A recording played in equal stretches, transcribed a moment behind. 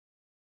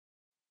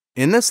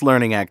In this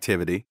learning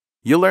activity,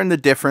 you'll learn the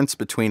difference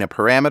between a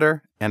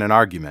parameter and an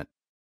argument.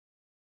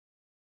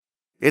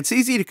 It's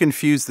easy to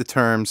confuse the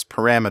terms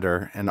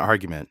parameter and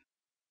argument,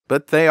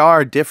 but they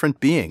are different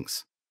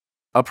beings.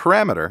 A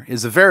parameter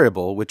is a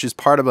variable which is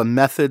part of a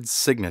method's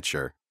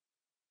signature.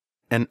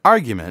 An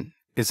argument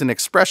is an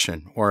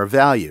expression or a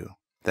value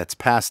that's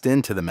passed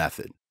into the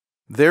method.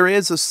 There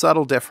is a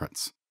subtle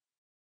difference.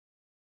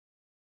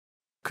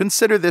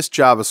 Consider this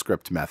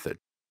JavaScript method.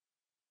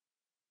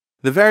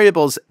 The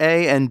variables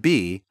a and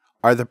b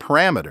are the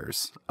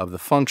parameters of the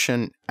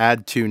function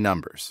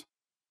addTwoNumbers.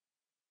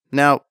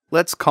 Now,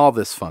 let's call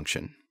this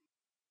function.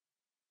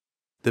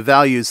 The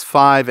values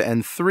 5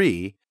 and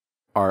 3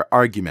 are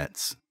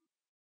arguments.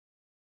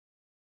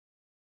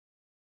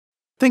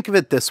 Think of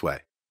it this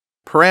way.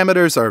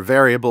 Parameters are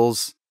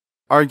variables,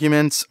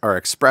 arguments are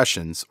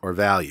expressions or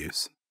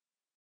values.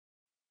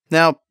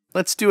 Now,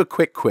 let's do a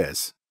quick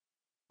quiz.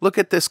 Look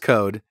at this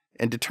code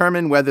and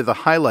determine whether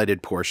the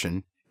highlighted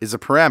portion is a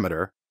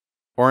parameter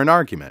or an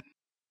argument.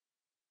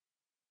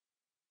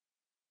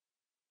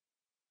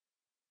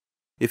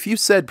 If you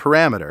said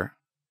parameter,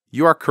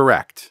 you are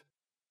correct.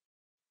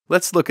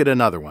 Let's look at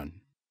another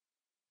one.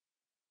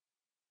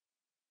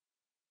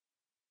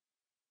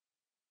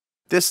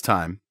 This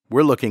time,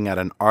 we're looking at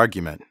an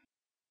argument.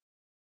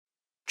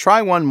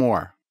 Try one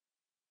more.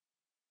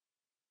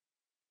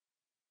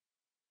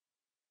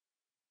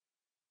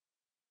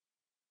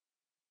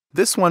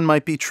 This one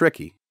might be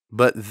tricky,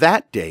 but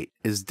that date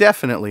is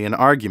definitely an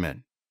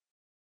argument.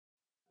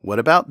 What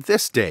about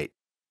this date?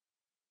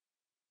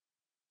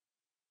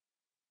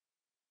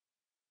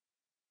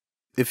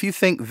 If you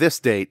think this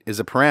date is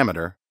a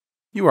parameter,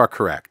 you are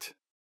correct.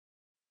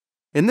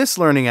 In this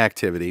learning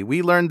activity,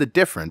 we learned the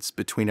difference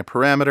between a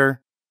parameter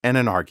and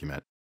an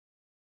argument.